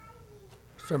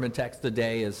sermon text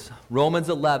today is Romans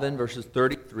 11, verses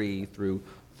 33 through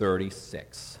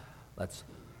 36. Let's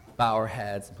bow our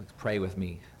heads and please pray with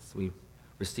me as we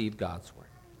receive God's word.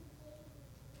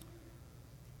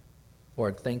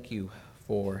 Lord, thank you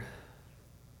for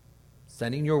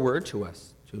sending your word to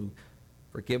us,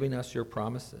 for giving us your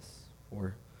promises,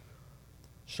 for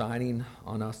shining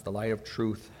on us the light of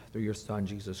truth through your Son,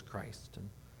 Jesus Christ. And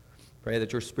pray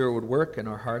that your Spirit would work in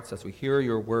our hearts as we hear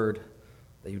your word,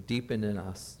 that you deepen in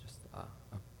us just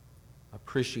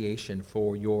appreciation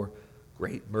for your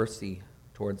great mercy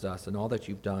towards us and all that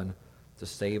you've done to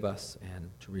save us and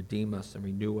to redeem us and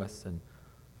renew us and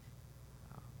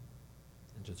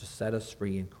to just set us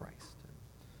free in Christ. And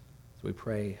so we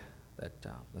pray that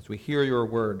as we hear your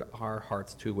word, our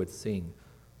hearts too would sing,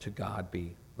 "To God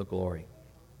be the glory."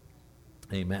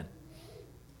 Amen.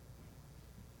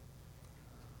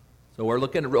 So we're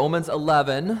looking at Romans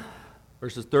 11,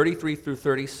 verses 33 through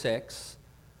 36.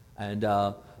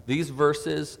 And these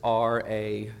verses are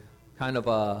a kind of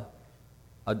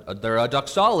they're a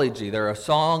doxology. They're a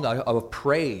song of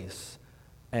praise.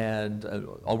 And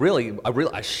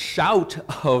a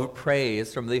shout of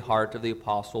praise from the heart of the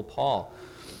Apostle Paul.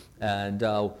 And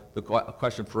the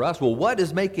question for us, well, what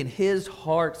is making his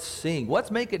heart sing? What's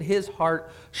making his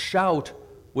heart shout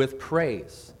with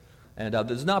praise? And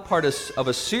this is not part of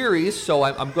a series, so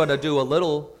I'm going to do a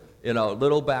little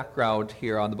background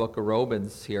here on the book of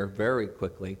Romans here very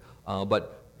quickly.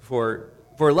 But for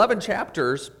 11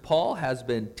 chapters, Paul has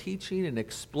been teaching and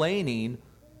explaining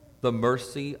the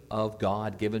mercy of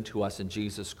God given to us in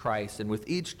Jesus Christ. And with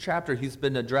each chapter, he's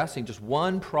been addressing just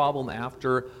one problem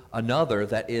after another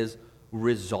that is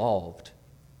resolved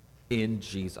in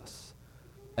Jesus.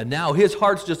 And now his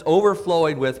heart's just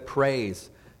overflowing with praise.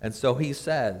 And so he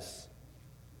says,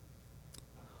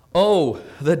 "Oh,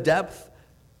 the depth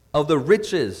of the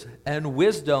riches and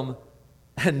wisdom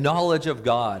and knowledge of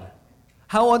God.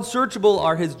 How unsearchable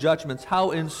are his judgments, how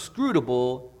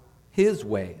inscrutable his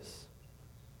ways.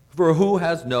 For who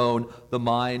has known the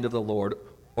mind of the Lord,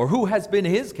 or who has been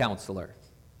his counselor,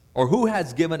 or who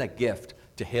has given a gift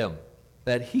to him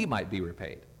that he might be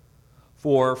repaid?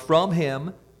 For from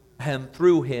him and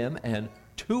through him and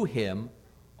to him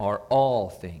are all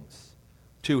things.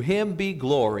 To him be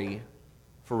glory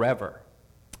forever.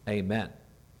 Amen."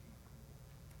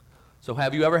 So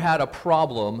have you ever had a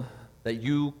problem that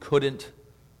you couldn't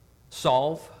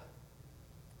solve?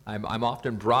 I'm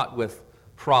often brought with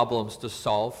problems to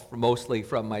solve, mostly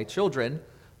from my children.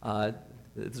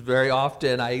 It's very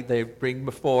often they bring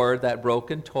before that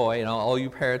broken toy, and all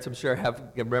you parents, I'm sure,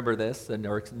 remember this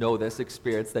or know this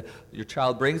experience, that your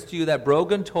child brings to you that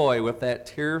broken toy with that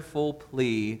tearful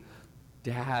plea,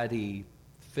 "Daddy,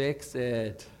 fix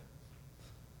it."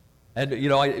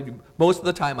 And most of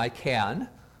the time I can,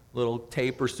 little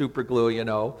tape or super glue,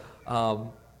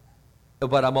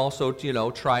 but I'm also,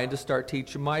 trying to start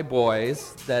teaching my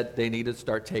boys that they need to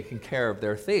start taking care of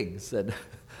their things and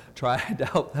trying to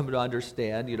help them to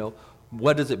understand,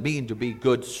 what does it mean to be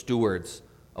good stewards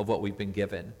of what we've been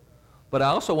given. But I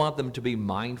also want them to be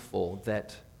mindful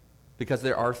that because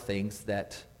there are things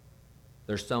that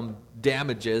there's some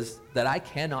damages that I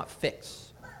cannot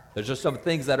fix. There's just some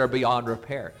things that are beyond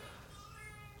repair.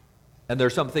 And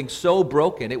there's something so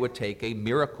broken it would take a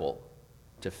miracle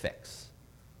to fix.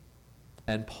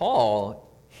 And Paul,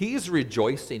 he's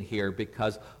rejoicing here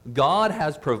because God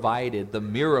has provided the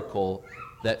miracle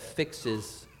that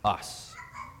fixes us.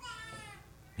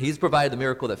 He's provided the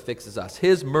miracle that fixes us.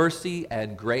 His mercy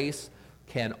and grace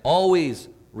can always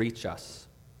reach us.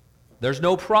 There's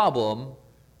no problem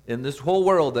in this whole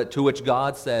world to which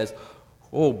God says,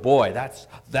 "Oh boy,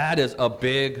 that is a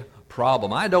big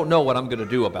problem. I don't know what I'm going to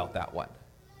do about that one."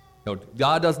 No,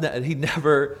 God doesn't. He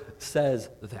never says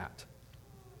that.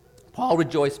 Paul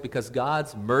rejoiced because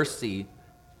God's mercy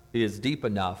is deep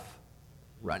enough.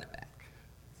 Run it back.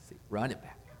 Run it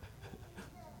back.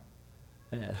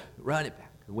 Run it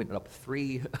back. We went up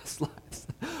 3 slides.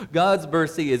 God's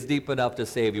mercy is deep enough to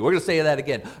save you. We're going to say that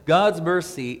again. God's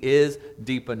mercy is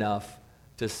deep enough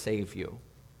to save you.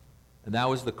 And that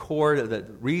was the core, the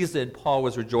reason Paul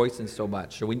was rejoicing so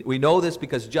much. So we know this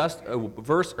because just a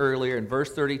verse earlier, in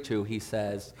verse 32, he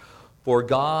says, "For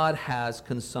God has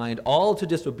consigned all to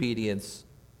disobedience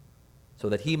so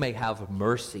that he may have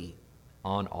mercy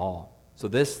on all." So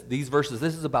these verses,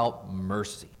 this is about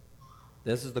mercy.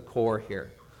 This is the core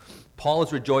here. Paul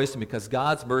is rejoicing because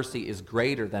God's mercy is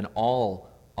greater than all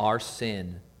our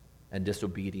sin and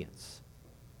disobedience.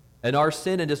 And our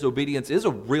sin and disobedience is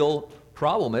a real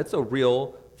problem. It's a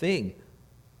real thing.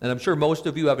 And I'm sure most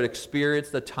of you have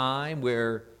experienced a time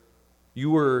where you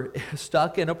were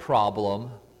stuck in a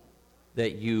problem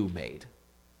that you made.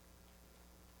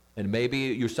 And maybe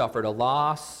you suffered a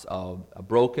loss, a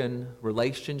broken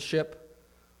relationship.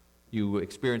 You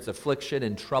experience affliction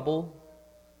and trouble.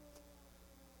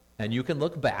 And you can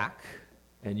look back,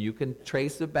 and you can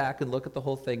trace it back and look at the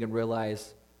whole thing and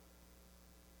realize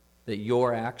that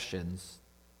your actions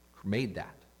made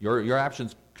that. Your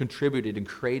actions contributed and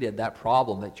created that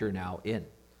problem that you're now in.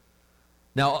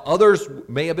 Now, others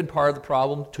may have been part of the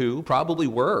problem too, probably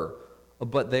were,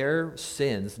 but their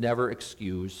sins never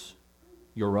excuse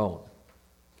your own.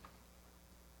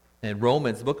 And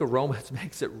the book of Romans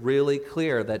makes it really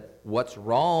clear that what's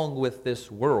wrong with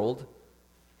this world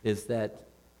is that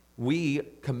we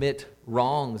commit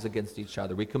wrongs against each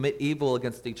other. We commit evil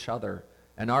against each other,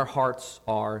 and our hearts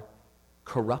are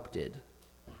corrupted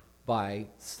by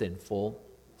sinful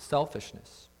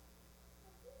selfishness.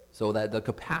 So that the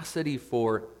capacity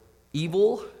for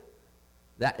evil,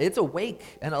 that it's awake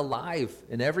and alive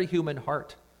in every human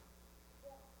heart.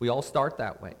 We all start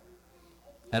that way.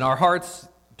 And our hearts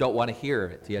don't want to hear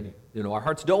it. Our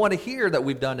hearts don't want to hear that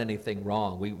we've done anything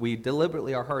wrong. We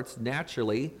deliberately, our hearts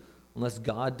naturally, unless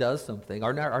God does something,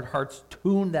 our hearts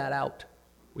tune that out.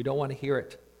 We don't want to hear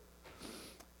it.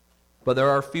 But there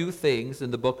are a few things in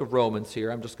the book of Romans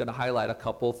here. I'm just going to highlight a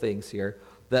couple things here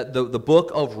that the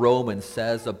book of Romans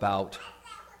says about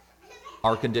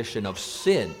our condition of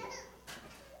sin.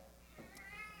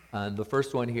 And the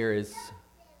first one here is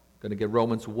going to get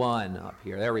Romans 1 up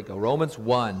here. There we go. Romans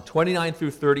 1, 29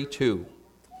 through 32.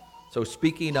 So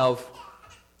speaking of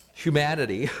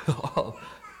humanity,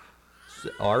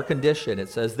 our condition, it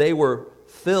says, they were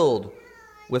filled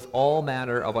with all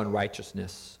manner of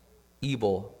unrighteousness,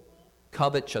 evil,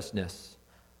 covetousness,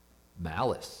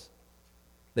 malice.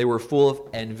 They were full of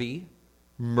envy,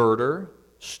 murder,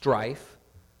 strife,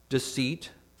 deceit,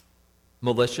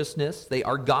 maliciousness. They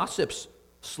are gossips,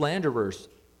 slanderers,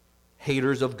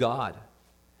 haters of God,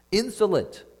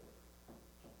 insolent,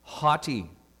 haughty,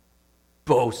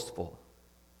 boastful,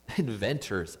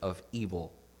 inventors of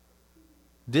evil,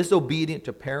 disobedient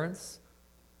to parents,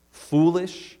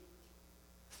 foolish,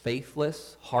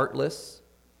 faithless, heartless,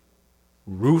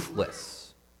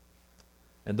 ruthless.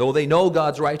 And though they know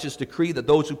God's righteous decree that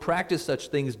those who practice such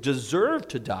things deserve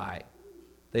to die,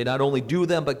 they not only do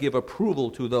them, but give approval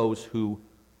to those who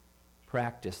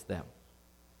practice them.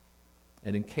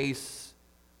 And in case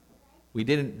you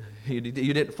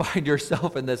didn't find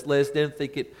yourself in this list, didn't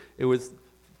think it was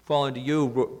falling to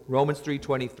you, Romans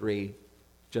 3:23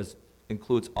 just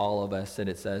includes all of us, and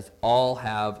it says, all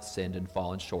have sinned and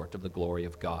fallen short of the glory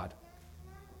of God.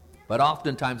 But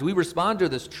oftentimes we respond to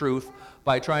this truth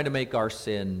by trying to make our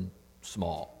sin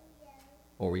small,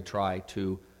 or we try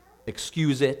to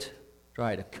excuse it,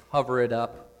 try to cover it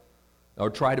up, or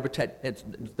try to pretend. It's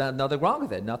nothing wrong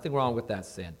with it, nothing wrong with that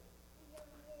sin.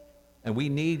 And we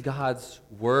need God's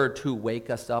word to wake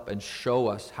us up and show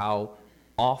us how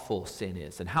awful sin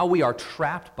is and how we are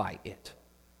trapped by it.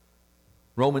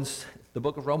 The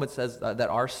book of Romans says that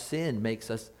our sin makes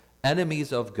us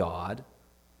enemies of God,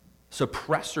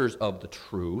 suppressors of the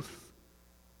truth.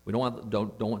 We don't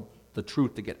want the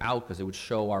truth to get out because it would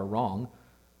show our wrong,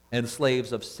 and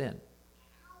slaves of sin.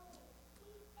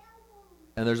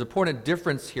 And there's an important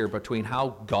difference here between how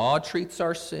God treats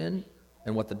our sin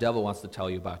and what the devil wants to tell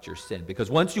you about your sin.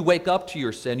 Because once you wake up to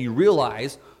your sin, you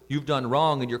realize you've done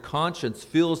wrong and your conscience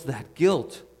feels that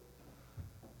guilt.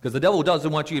 Because the devil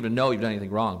doesn't want you to even know you've done anything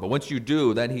wrong. But once you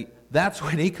do, that's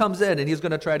when he comes in and he's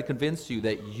going to try to convince you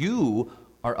that you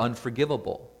are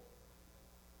unforgivable.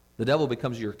 The devil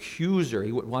becomes your accuser.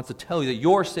 He wants to tell you that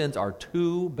your sins are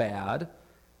too bad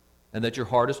and that your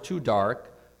heart is too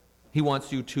dark. He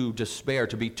wants you to despair,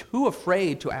 to be too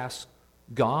afraid to ask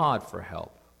God for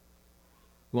help.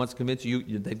 He wants to convince you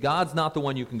that God's not the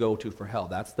one you can go to for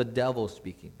help. That's the devil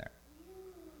speaking there.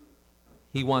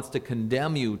 He wants to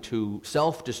condemn you to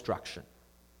self-destruction.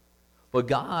 But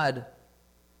God,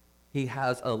 he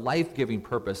has a life-giving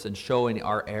purpose in showing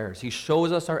our errors. He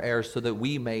shows us our errors so that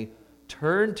we may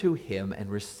turn to him and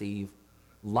receive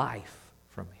life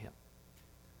from him.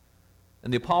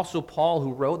 And the Apostle Paul,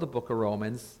 who wrote the book of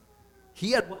Romans,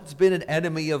 he had once been an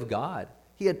enemy of God.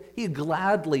 He had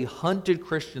gladly hunted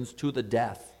Christians to the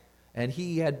death, and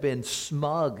he had been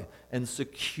smug and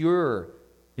secure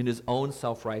in his own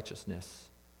self-righteousness.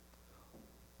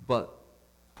 But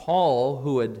Paul,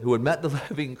 who had met the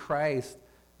living Christ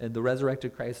and the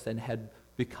resurrected Christ and had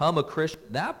become a Christian,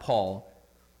 in that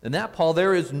Paul,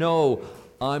 there is no,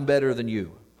 I'm better than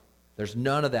you. There's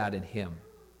none of that in him.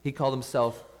 He called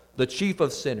himself the chief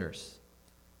of sinners.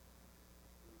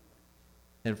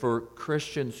 And for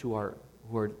Christians who are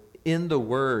in the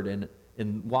Word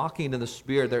and walking in the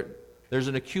Spirit, there's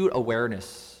an acute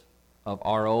awareness of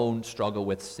our own struggle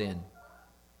with sin.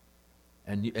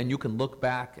 And you can look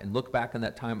back on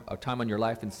that time, a time in your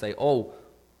life, and say, oh,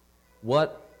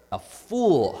 what a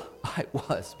fool I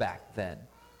was back then.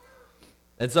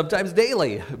 And sometimes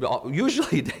daily,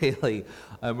 usually daily,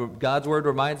 God's word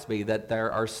reminds me that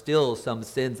there are still some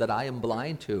sins that I am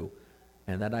blind to,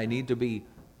 and that I need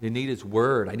His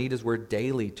word. I need His word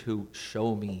daily to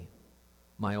show me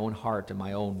my own heart and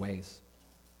my own ways.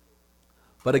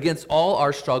 But against all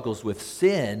our struggles with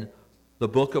sin, the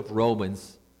book of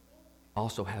Romans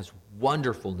also has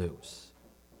wonderful news.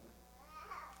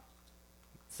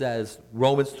 It says,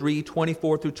 Romans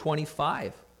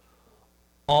 3:24-25,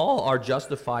 all are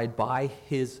justified by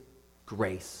His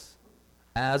grace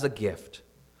as a gift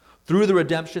through the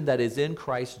redemption that is in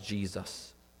Christ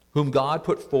Jesus, whom God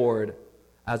put forward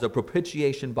as a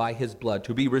propitiation by His blood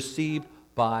to be received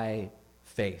by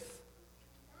faith.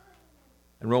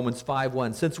 In Romans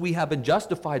 5:1, since we have been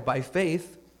justified by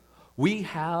faith, we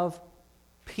have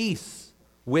peace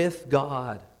with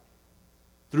God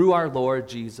through our Lord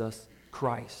Jesus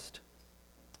Christ.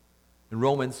 In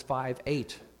Romans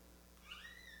 5:8,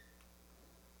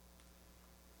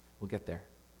 we'll get there,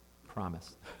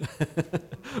 promise.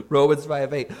 Romans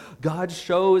 5:8, God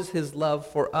shows His love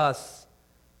for us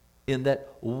in that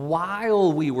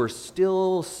while we were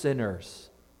still sinners,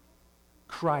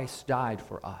 Christ died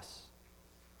for us.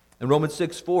 In Romans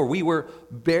 6:4, we were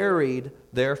buried,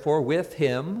 therefore, with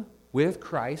Him, with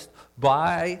Christ,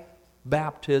 by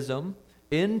baptism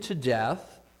into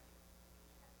death,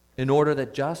 in order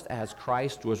that just as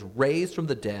Christ was raised from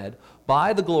the dead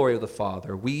by the glory of the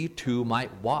Father, we too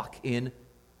might walk in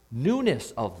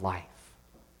newness of life.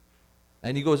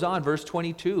 And he goes on, verse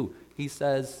 22, he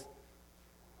says,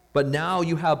 but now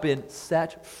you have been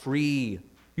set free.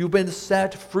 You've been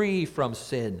set free from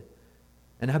sin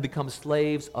and have become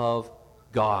slaves of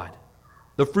God.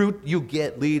 The fruit you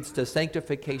get leads to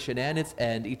sanctification and its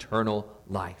end, eternal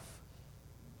life.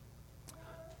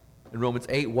 In Romans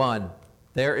 8:1,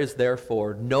 there is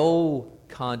therefore no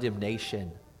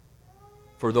condemnation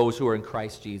for those who are in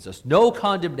Christ Jesus. No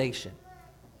condemnation.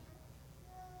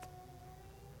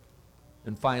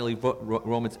 And finally,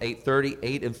 Romans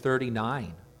 8:38 and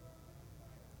 39.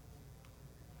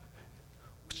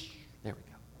 There we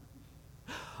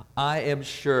go. I am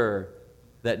sure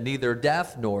that neither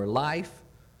death nor life,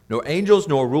 nor angels,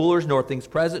 nor rulers, nor things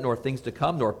present, nor things to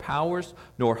come, nor powers,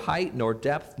 nor height, nor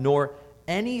depth, nor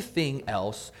anything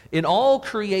else in all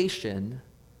creation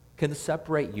can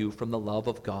separate you from the love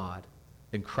of God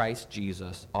in Christ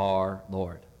Jesus our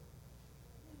Lord.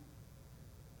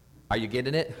 Are you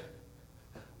getting it?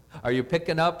 Are you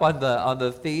picking up on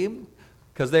the theme?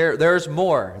 Because there's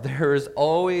more. There is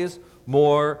always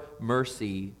more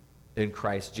mercy in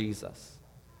Christ Jesus.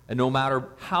 And no matter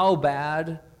how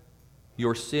bad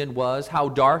your sin was, how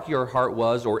dark your heart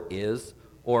was or is,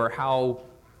 or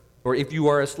if you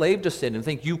are a slave to sin and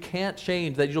think you can't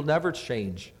change, that you'll never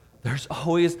change, there's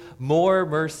always more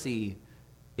mercy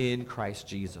in Christ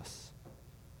Jesus.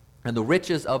 And the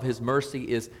riches of His mercy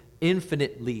is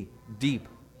infinitely deep.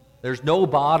 There's no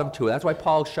bottom to it. That's why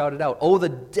Paul shouted out, oh, the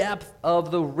depth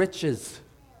of the riches.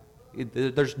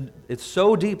 It's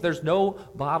so deep, there's no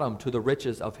bottom to the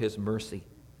riches of His mercy.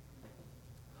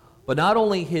 But not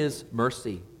only His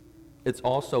mercy, it's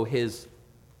also His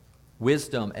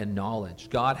wisdom and knowledge.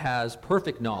 God has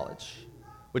perfect knowledge,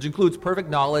 which includes perfect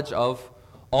knowledge of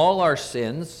all our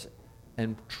sins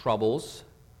and troubles,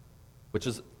 which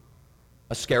is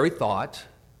a scary thought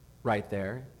right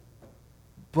there.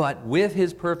 But with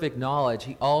His perfect knowledge,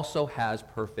 He also has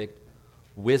perfect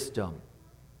wisdom.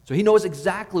 So He knows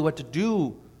exactly what to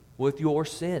do with your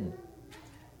sin.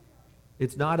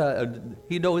 It's not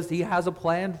He knows He has a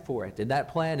plan for it, and that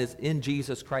plan is in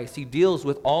Jesus Christ. He deals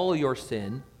with all your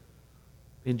sin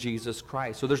in Jesus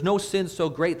Christ. So there's no sin so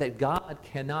great that God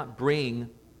cannot bring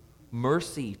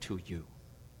mercy to you.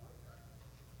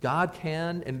 God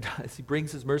can, and He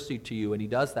brings His mercy to you, and He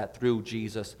does that through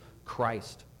Jesus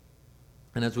Christ.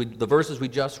 And as the verses we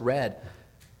just read,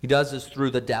 He does this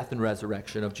through the death and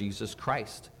resurrection of Jesus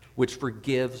Christ, which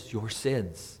forgives your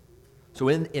sins. So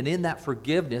in that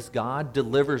forgiveness, God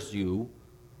delivers you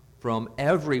from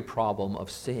every problem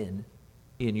of sin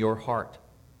in your heart.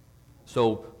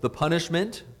 So the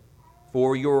punishment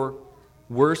for your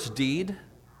worst deed,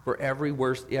 for every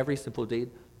simple deed,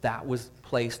 that was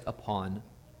placed upon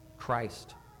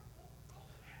Christ.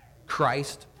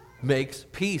 Christ makes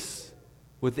peace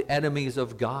with the enemies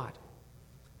of God.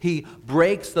 He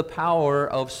breaks the power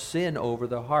of sin over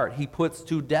the heart. He puts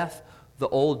to death the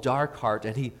old dark heart,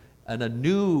 and a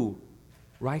new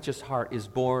righteous heart is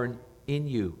born in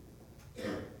you.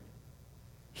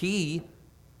 He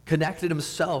connected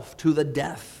himself to the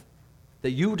death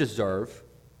that you deserve,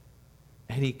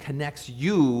 and he connects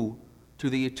you to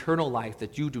the eternal life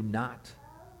that you do not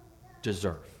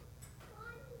deserve.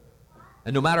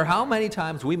 And no matter how many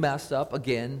times we mess up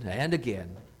again and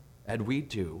again, and we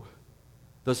do,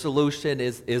 the solution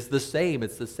is the same.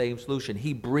 It's the same solution.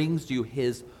 He brings you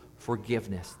his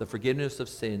forgiveness, the forgiveness of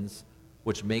sins,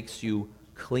 which makes you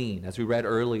clean. As we read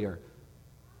earlier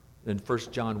in 1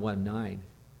 John 1:9,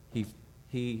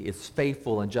 he is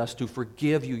faithful and just to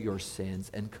forgive you your sins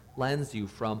and cleanse you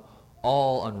from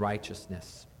all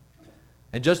unrighteousness.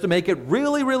 And just to make it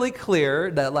really, really clear,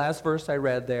 that last verse I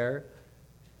read there,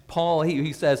 Paul,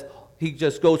 he says, he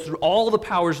just goes through all the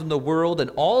powers in the world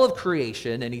and all of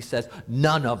creation, and he says,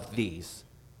 none of these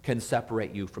can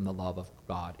separate you from the love of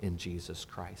God in Jesus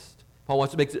Christ. Paul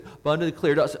wants to make it abundantly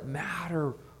clear. It doesn't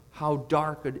matter how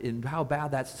dark and how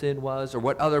bad that sin was or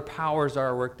what other powers are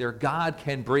at work there. God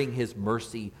can bring his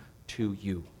mercy to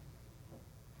you.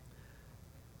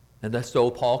 And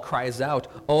so Paul cries out,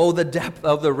 oh, the depth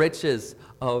of the riches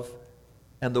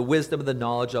and the wisdom and the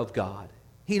knowledge of God.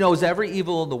 He knows every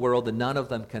evil in the world, and none of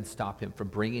them can stop him from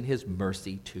bringing his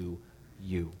mercy to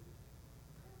you.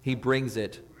 He brings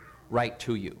it right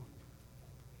to you.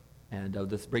 And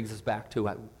this brings us back to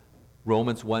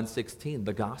Romans 1:16,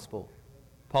 the gospel.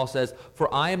 Paul says,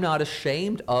 for I am not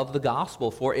ashamed of the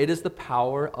gospel, for it is the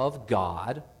power of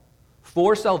God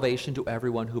for salvation to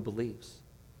everyone who believes.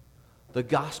 The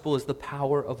gospel is the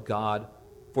power of God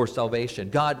for salvation.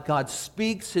 God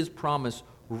speaks his promise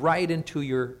right into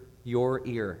your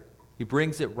ear. He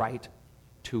brings it right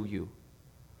to you.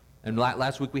 And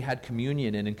last week we had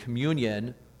communion, and in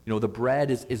communion, the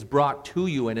bread is brought to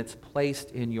you and it's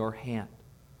placed in your hand.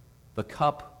 The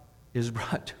cup is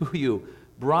brought to you,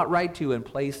 brought right to you and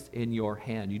placed in your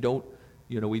hand. We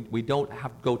don't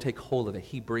have to go take hold of it.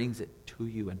 He brings it to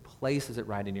you and places it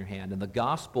right in your hand. And the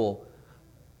gospel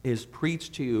is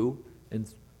preached to you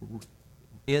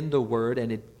in the word,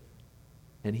 and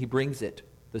he brings it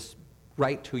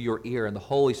right to your ear, and the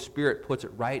Holy Spirit puts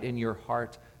it right in your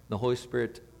heart. The Holy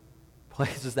Spirit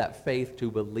places that faith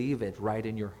to believe it right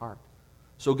in your heart.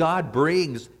 So God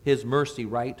brings his mercy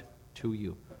right to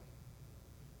you.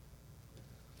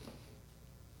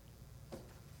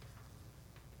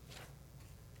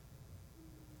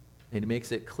 And it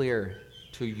makes it clear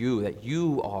to you that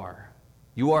you are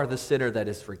the sinner that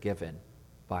is forgiven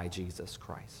by Jesus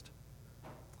Christ.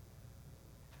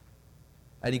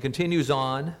 And he continues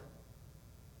on,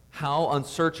 how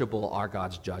unsearchable are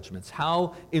God's judgments,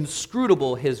 how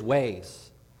inscrutable his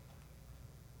ways.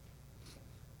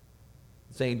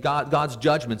 Saying God's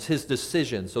judgments, his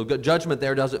decisions. So judgment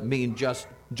there doesn't mean just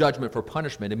judgment for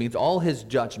punishment. It means all his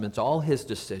judgments, all his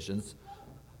decisions.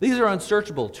 These are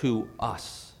unsearchable to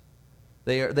us.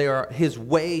 They are his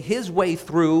way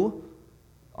through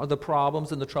are the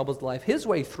problems and the troubles of life. His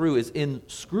way through is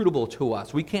inscrutable to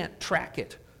us. We can't track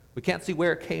it. We can't see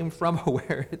where it came from or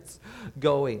where it's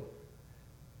going.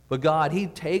 But God, he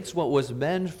takes what was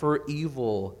meant for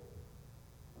evil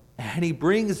and he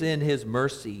brings in his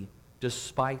mercy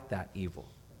despite that evil.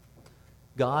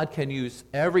 God can use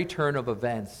every turn of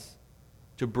events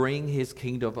to bring his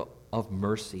kingdom of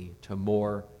mercy to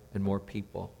more and more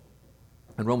people.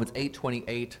 And Romans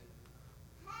 8:28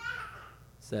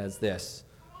 says this,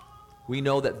 we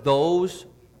know that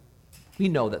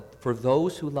for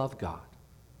those who love God,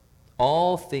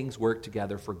 all things work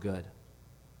together for good,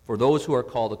 for those who are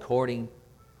called according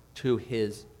to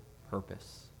his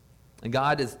purpose. And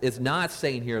God is not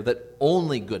saying here that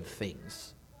only good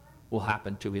things will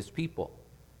happen to his people.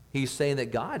 He's saying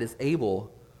that God is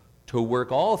able to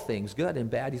work all things, good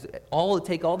and bad.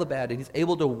 Take all the bad, and he's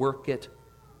able to work it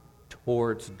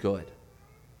towards good.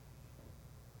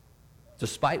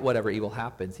 Despite whatever evil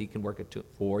happens, he can work it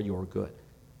for your good.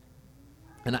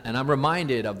 And I'm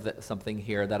reminded of something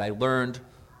here that I learned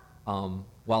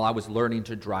while I was learning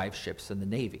to drive ships in the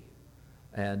Navy.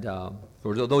 And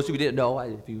for those who didn't know,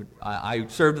 I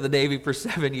served in the Navy for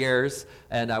 7 years,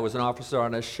 and I was an officer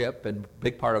on a ship, and a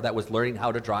big part of that was learning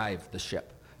how to drive the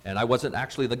ship. And I wasn't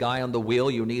actually the guy on the wheel.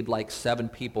 You need like 7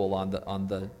 people on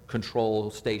the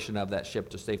control station of that ship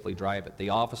to safely drive it. The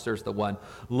officer's the one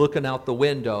looking out the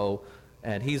window,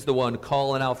 and he's the one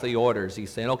calling out the orders. He's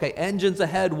saying, okay, engines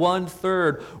ahead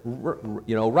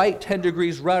 1/3, right 10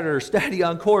 degrees rudder, steady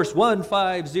on course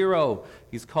 150.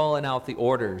 He's calling out the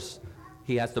orders.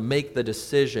 He has to make the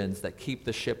decisions that keep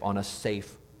the ship on a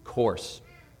safe course.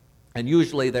 And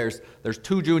usually there's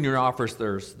 2 junior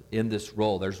officers in this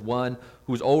role. There's one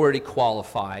who's already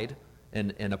qualified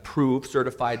and approved,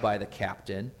 certified by the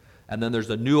captain, and then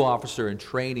there's a new officer in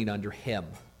training under him.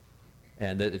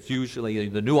 And that it's usually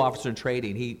the new officer in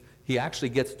training, he actually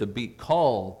gets to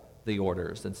call the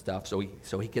orders and stuff, so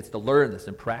he gets to learn this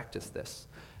and practice this.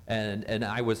 And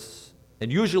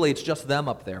usually it's just them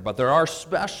up there, but there are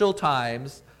special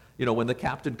times, when the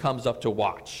captain comes up to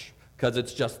watch, because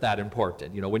it's just that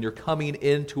important. When you're coming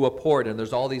into a port and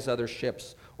there's all these other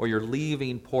ships, or you're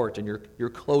leaving port and you're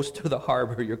close to the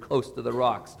harbor, you're close to the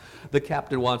rocks, the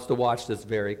captain wants to watch this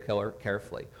very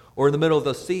carefully. Or in the middle of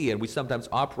the sea, and we sometimes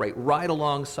operate right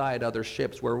alongside other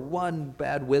ships where one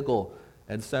bad wiggle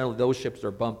and suddenly those ships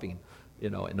are bumping,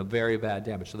 in a very bad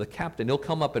damage. So the captain, he'll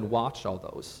come up and watch all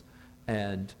those.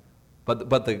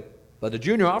 But the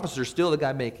junior officer is still the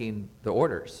guy making the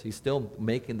orders. He's still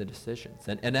making the decisions.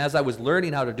 And as I was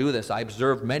learning how to do this, I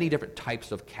observed many different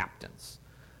types of captains.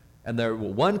 And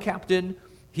one captain,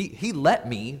 he let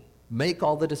me make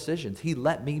all the decisions. He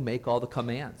let me make all the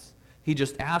commands. He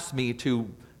just asked me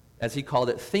to, as he called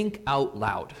it, think out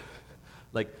loud.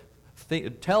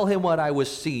 Tell him what I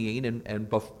was seeing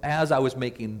as I was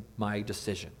making my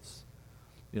decisions.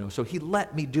 So he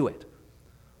let me do it.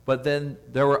 But then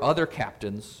there were other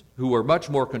captains who were much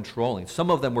more controlling. Some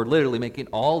of them were literally making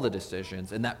all the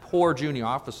decisions, and that poor junior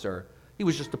officer, he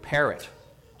was just a parrot,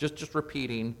 just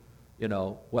repeating,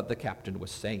 what the captain was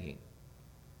saying.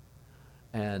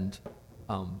 And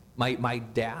my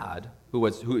dad, who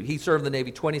he served in the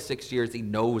Navy 26 years, he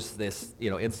knows this,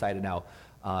 inside and out.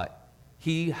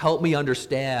 He helped me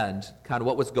understand kind of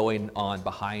what was going on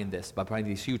behind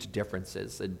these huge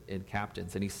differences in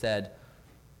captains. And he said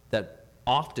that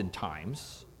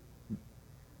oftentimes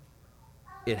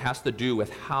it has to do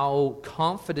with how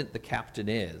confident the captain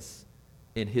is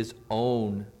in his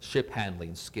own ship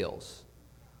handling skills.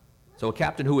 So a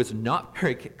captain who is not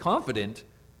very confident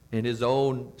in his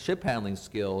own ship handling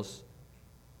skills,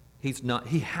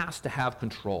 he has to have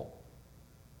control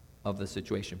of the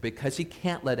situation because he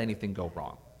can't let anything go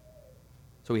wrong.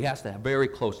 So he has to have very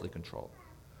closely controlled.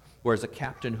 Whereas a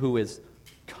captain who is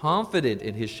confident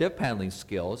in his ship handling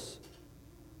skills,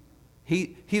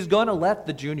 he's going to let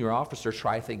the junior officer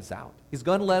try things out. He's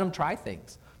going to let him try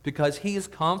things because he is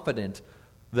confident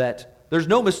that there's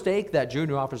no mistake that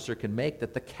junior officer can make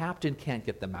that the captain can't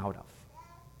get them out of.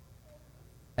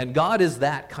 And God is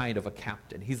that kind of a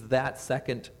captain. He's that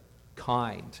second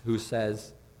kind who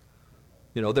says,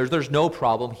 there's no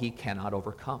problem he cannot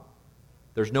overcome.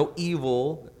 There's no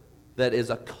evil that is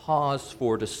a cause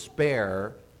for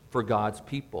despair for God's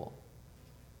people.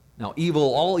 Now,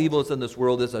 all evils in this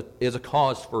world is a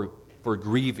cause for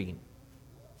grieving.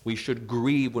 We should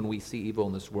grieve when we see evil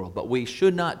in this world, but we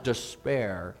should not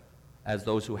despair as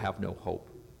those who have no hope.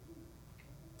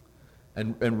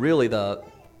 And really, the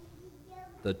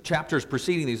chapters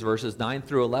preceding these verses, 9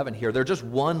 through 11 here, they're just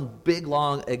one big,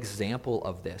 long example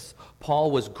of this. Paul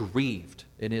was grieved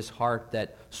in his heart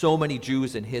that so many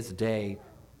Jews in his day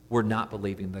were not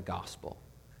believing the gospel.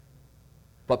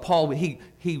 But Paul, he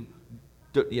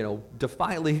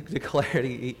defiantly declared,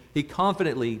 he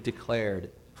confidently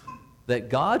declared that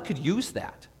God could use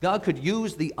that. God could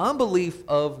use the unbelief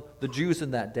of the Jews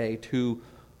in that day to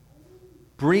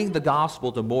bring the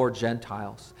gospel to more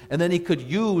Gentiles. And then he could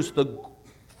use the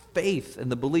faith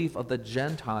and the belief of the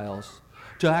Gentiles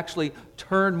to actually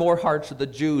turn more hearts of the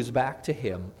Jews back to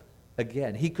him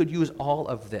again. He could use all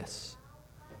of this.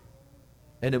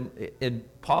 And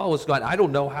Paul was going, I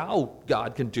don't know how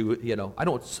God can do it,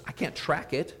 I can't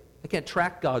track it. I can't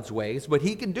track God's ways, but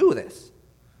he can do this.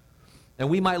 And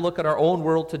we might look at our own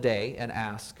world today and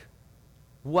ask,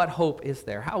 what hope is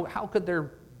there? How could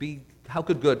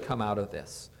good come out of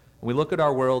this? And we look at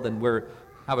our world and we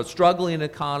have a struggling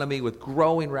economy with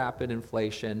growing rapid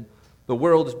inflation. The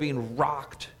world is being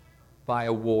rocked by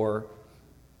a war.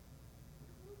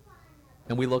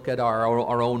 And we look at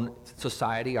our own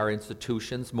society, our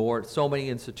institutions, so many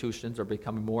institutions are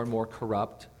becoming more and more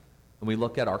corrupt. And we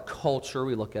look at our culture,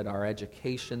 we look at our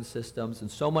education systems, and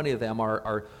so many of them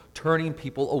are turning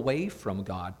people away from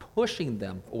God, pushing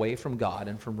them away from God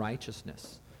and from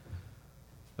righteousness.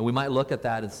 And we might look at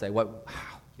that and say,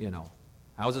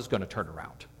 how is this going to turn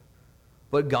around?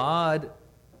 But God,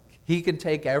 he can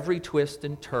take every twist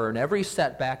and turn, every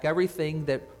setback, everything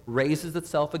that raises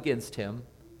itself against him,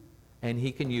 and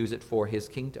he can use it for his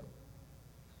kingdom.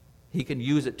 He can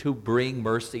use it to bring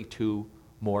mercy to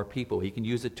more people. He can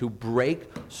use it to break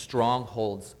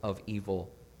strongholds of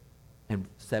evil and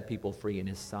set people free in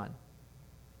his Son.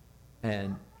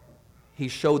 And he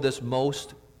showed this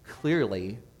most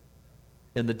clearly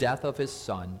in the death of his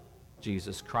Son,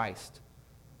 Jesus Christ.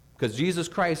 Because Jesus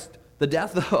Christ, the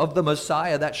death of the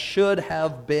Messiah, that should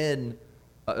have been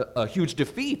a huge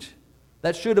defeat.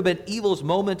 That should have been evil's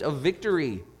moment of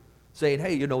victory. saying,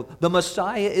 hey, the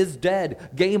Messiah is dead,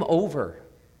 game over.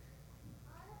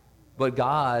 But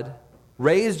God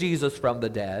raised Jesus from the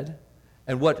dead,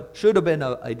 and what should have been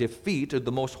a defeat, or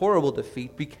the most horrible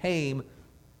defeat, became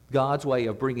God's way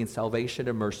of bringing salvation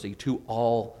and mercy to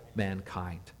all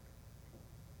mankind.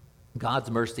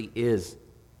 God's mercy is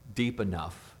deep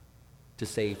enough to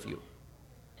save you.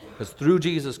 Because through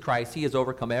Jesus Christ, he has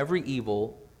overcome every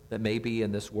evil that may be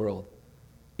in this world.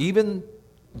 Even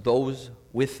those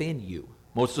within you,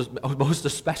 most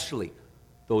especially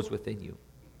those within you.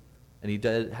 And he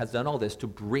has done all this to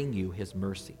bring you his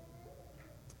mercy.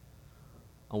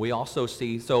 And we also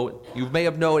see, so you may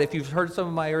have noted, if you've heard some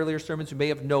of my earlier sermons, you may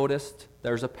have noticed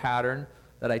there's a pattern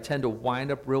that I tend to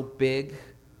wind up real big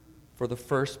for the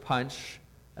first punch,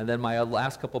 and then my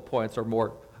last couple points are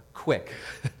more quick.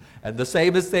 And the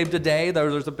same today.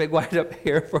 There's a big wind up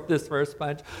here for this first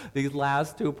punch. These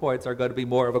last 2 points are going to be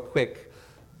more of a quick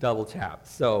double tap.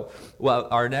 So,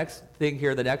 our next thing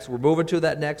here, we're moving to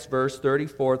that next verse,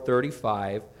 34,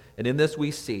 35. And in this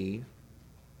we see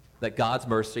that God's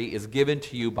mercy is given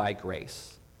to you by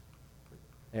grace.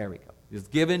 There we go. It's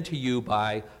given to you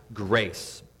by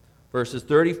grace. Verses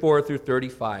 34 through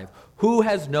 35. Who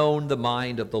has known the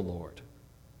mind of the Lord?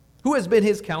 Who has been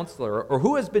his counselor? Or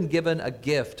who has been given a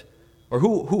gift? Or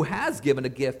who has given a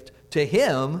gift to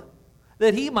him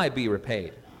that he might be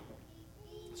repaid?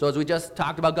 So as we just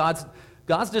talked about,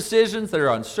 God's decisions that are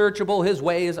unsearchable, his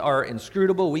ways are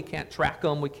inscrutable. We can't track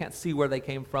them. We can't see where they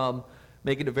came from.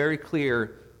 Making it very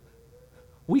clear,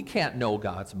 we can't know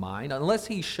God's mind unless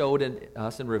he showed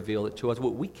us and revealed it to us.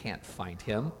 We can't find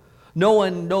him.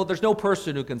 There's no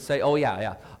person who can say, oh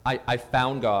yeah, I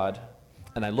found God,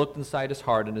 and I looked inside his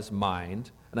heart and his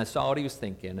mind, and I saw what he was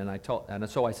thinking, and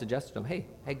so I suggested to him,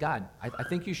 hey God, I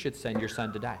think you should send your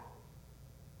son to die.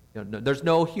 There's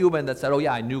no human that said, oh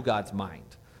yeah, I knew God's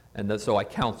mind, and so I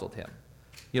counseled him.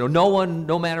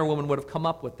 No man or woman would have come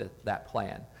up with that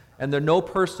plan. And there's no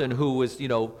person who was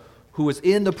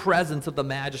in the presence of the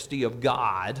majesty of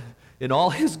God in all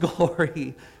his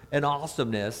glory and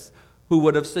awesomeness who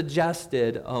would have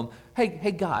suggested,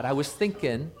 hey God, I was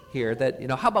thinking here that,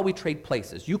 how about we trade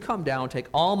places? You come down, take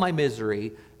all my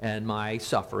misery and my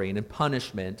suffering and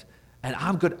punishment, and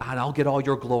I'm good, and I'll get all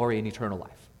your glory and eternal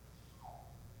life.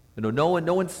 No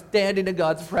one standing in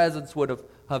God's presence would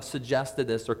have suggested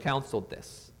this or counseled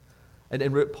this.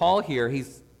 And Paul here,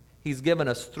 he's given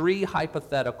us 3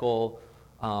 hypothetical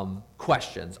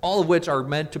questions, all of which are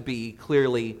meant to be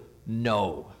clearly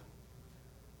no.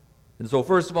 And so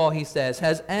first of all, he says,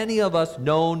 has any of us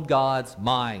known God's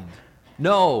mind?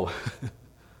 No.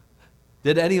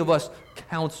 Did any of us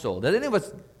counsel? Did any of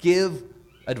us give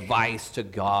advice to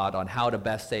God on how to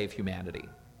best save humanity?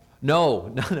 No,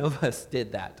 none of us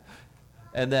did that.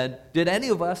 And then, did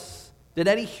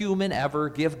any human ever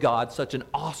give God such an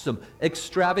awesome,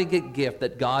 extravagant gift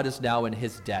that God is now in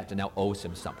his debt and now owes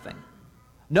him something?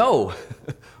 No.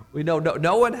 We know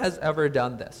no one has ever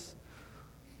done this.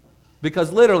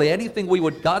 Because literally anything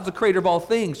God's the creator of all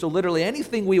things, so literally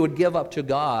anything we would give up to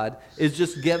God is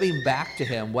just giving back to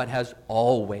him what has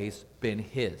always been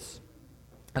his.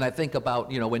 And I think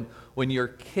about, when your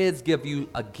kids give you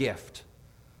a gift,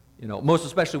 most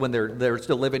especially when they're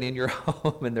still living in your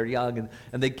home and they're young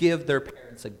and they give their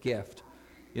parents a gift.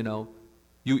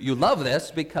 You love this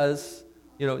because,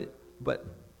 because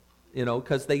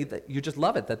you just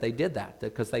love it that they did that,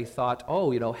 because they thought,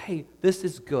 hey, this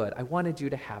is good. I wanted you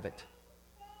to have it.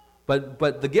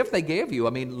 But the gift they gave you,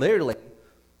 literally,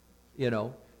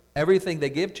 everything they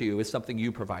give to you is something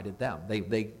you provided them.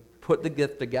 They put the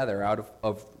gift together out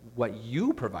of what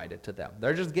you provided to them.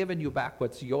 They're just giving you back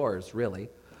what's yours, really.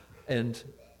 And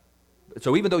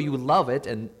so even though you love it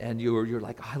and you're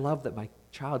like, I love that my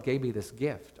child gave me this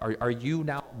gift, are you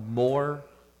now more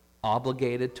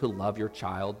obligated to love your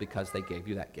child because they gave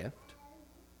you that gift?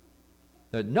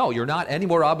 No, you're not any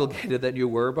more obligated than you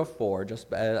were before,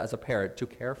 just as a parent, to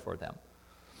care for them.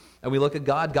 And we look at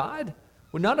God.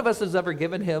 Well, none of us has ever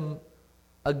given him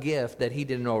a gift that he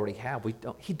didn't already have.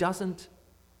 He doesn't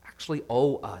actually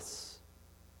owe us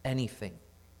anything.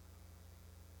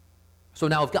 So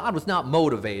now if God was not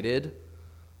motivated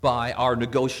by our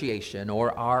negotiation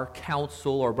or our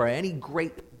counsel or by any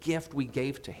great gift we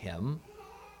gave to him,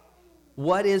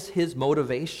 what is his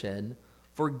motivation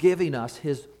for giving us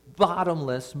his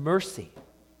bottomless mercy?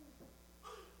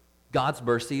 God's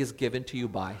mercy is given to you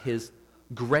by his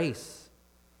grace.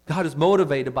 God is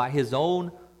motivated by his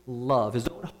own love, his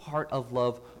own heart of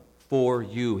love for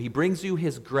you. He brings you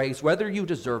his grace, whether you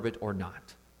deserve it or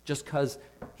not, just because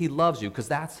he loves you, because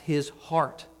that's his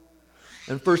heart.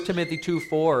 In 1 Timothy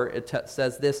 2:4, it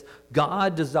says this: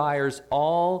 God desires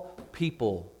all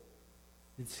people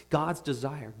It's God's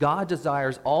desire. God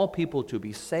desires all people to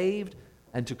be saved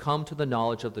and to come to the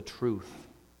knowledge of the truth.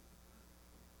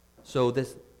 So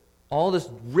all this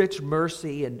rich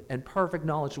mercy and perfect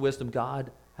knowledge and wisdom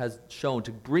God has shown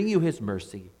to bring you his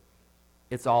mercy,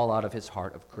 it's all out of his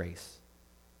heart of grace.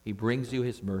 He brings you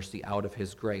his mercy out of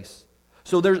his grace.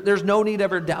 So there's no need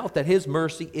ever doubt that his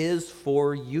mercy is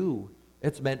for you.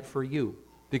 It's meant for you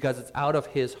because it's out of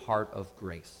his heart of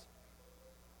grace.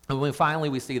 And finally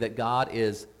we see that God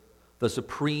is the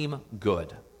supreme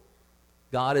good.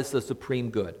 God is the supreme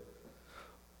good.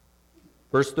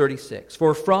 Verse 36,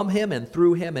 for from him and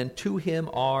through him and to him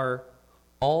are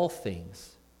all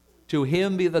things. To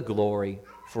him be the glory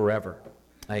forever.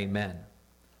 Amen.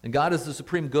 And God is the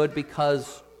supreme good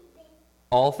because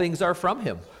all things are from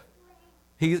him.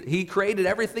 He created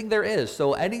everything there is.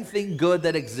 So anything good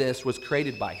that exists was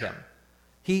created by him.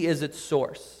 He is its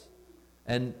source.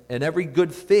 And every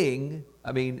good thing,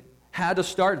 had to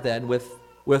start then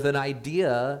with an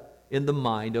idea in the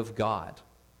mind of God.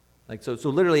 So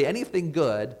literally anything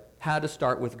good had to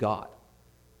start with God.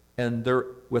 And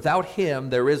without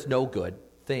him, there is no good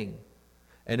thing.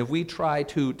 And if we try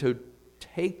to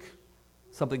take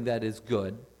something that is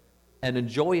good and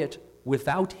enjoy it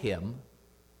without him,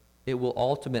 it will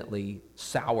ultimately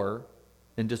sour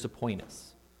and disappoint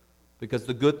us. Because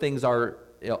the good things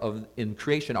in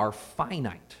creation are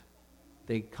finite.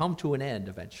 They come to an end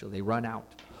eventually. They run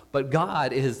out. But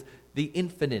God is the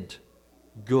infinite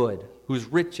good, whose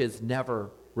riches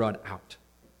never run out.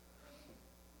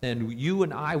 And you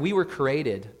and I, we were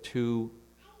created to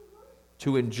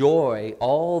enjoy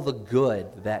all the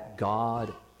good that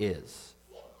God is.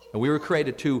 And we were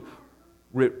created to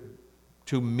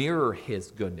mirror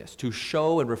his goodness, to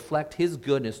show and reflect his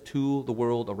goodness to the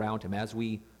world around him as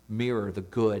we mirror the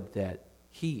good that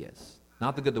he is.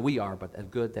 Not the good that we are, but the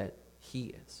good that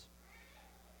he is.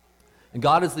 And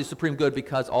God is the supreme good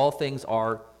because all things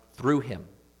are through him.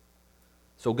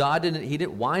 So God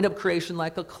didn't wind up creation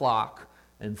like a clock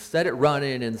and set it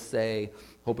running and say,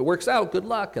 hope it works out, good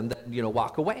luck, and then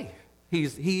walk away. He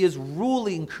is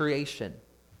ruling creation.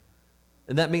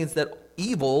 And that means that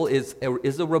evil is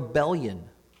a rebellion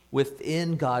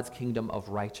within God's kingdom of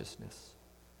righteousness.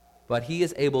 But he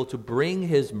is able to bring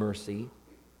his mercy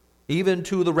even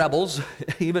to the rebels,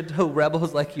 even to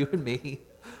rebels like you and me,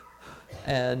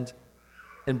 and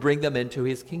bring them into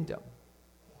his kingdom.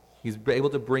 He's able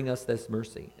to bring us this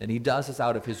mercy, and he does this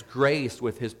out of his grace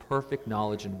with his perfect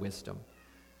knowledge and wisdom.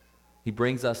 He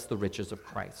brings us the riches of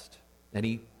Christ, and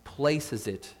he places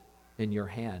it in your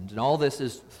hand. And all this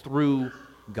is through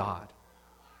God.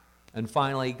 And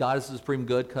finally, God is the supreme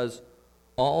good because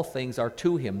all things are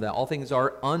to him, that all things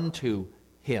are unto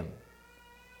him.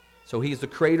 So he's the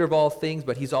creator of all things,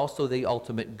 but he's also the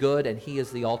ultimate good, and he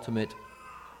is the ultimate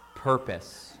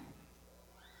purpose.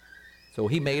 So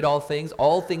he made all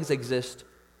things exist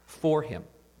for him.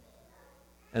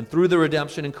 And through the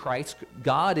redemption in Christ,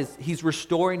 he's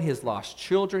restoring his lost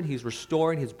children, he's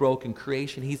restoring his broken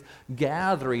creation, he's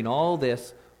gathering all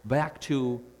this back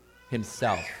to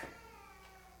himself.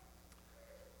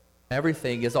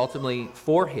 Everything is ultimately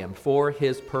for him, for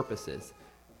his purposes.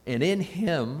 And in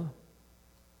him,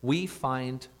 we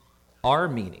find our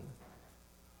meaning.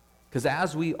 Because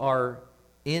as we are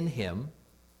in him,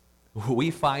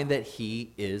 we find that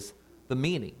he is the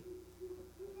meaning.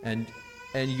 And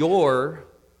your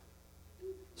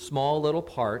small little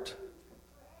part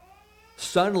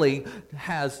suddenly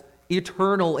has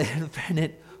eternal,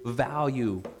 infinite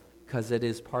value because it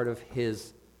is part of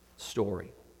his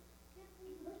story.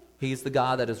 He's the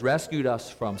God that has rescued us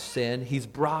from sin. He's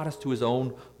brought us to his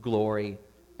own glory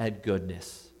and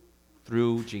goodness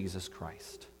through Jesus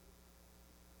Christ.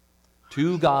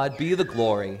 To God be the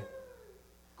glory,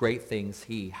 great things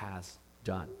he has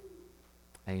done.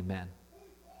 Amen.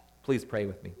 Please pray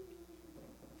with me.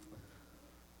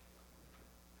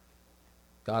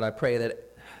 God, I pray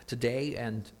that today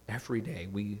and every day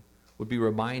we would be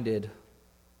reminded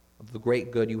of the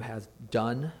great good you have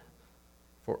done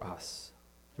for us,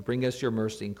 to bring us your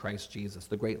mercy in Christ Jesus,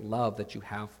 the great love that you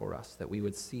have for us, that we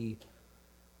would see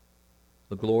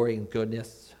the glory and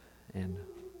goodness and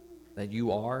that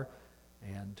you are,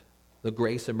 and the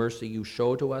grace and mercy you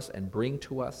show to us and bring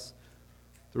to us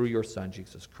through your Son,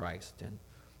 Jesus Christ. And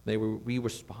may we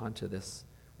respond to this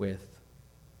with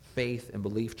faith and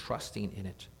belief, trusting in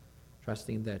it,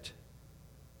 trusting that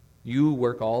you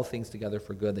work all things together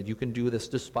for good, that you can do this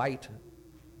despite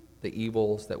the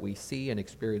evils that we see and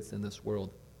experience in this world.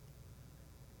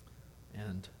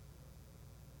 And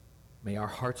may our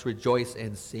hearts rejoice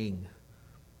and sing.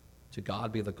 To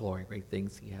God be the glory, great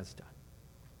things he has done.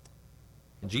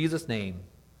 In Jesus' name,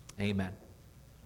 amen.